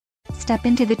step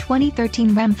into the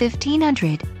 2013 Ram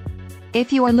 1500.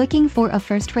 If you are looking for a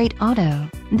first-rate auto,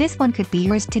 this one could be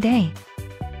yours today.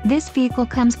 This vehicle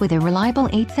comes with a reliable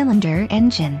 8-cylinder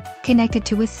engine, connected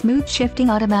to a smooth shifting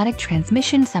automatic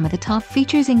transmission. Some of the top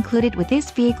features included with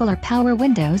this vehicle are power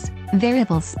windows,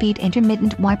 variable speed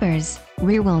intermittent wipers,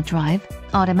 rear-wheel drive,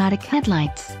 automatic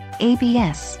headlights,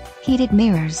 ABS, heated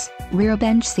mirrors, rear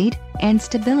bench seat, and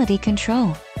stability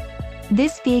control.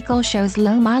 This vehicle shows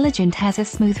low mileage and has a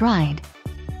smooth ride.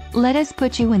 Let us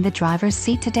put you in the driver's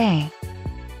seat today.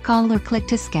 Call or click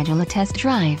to schedule a test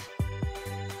drive.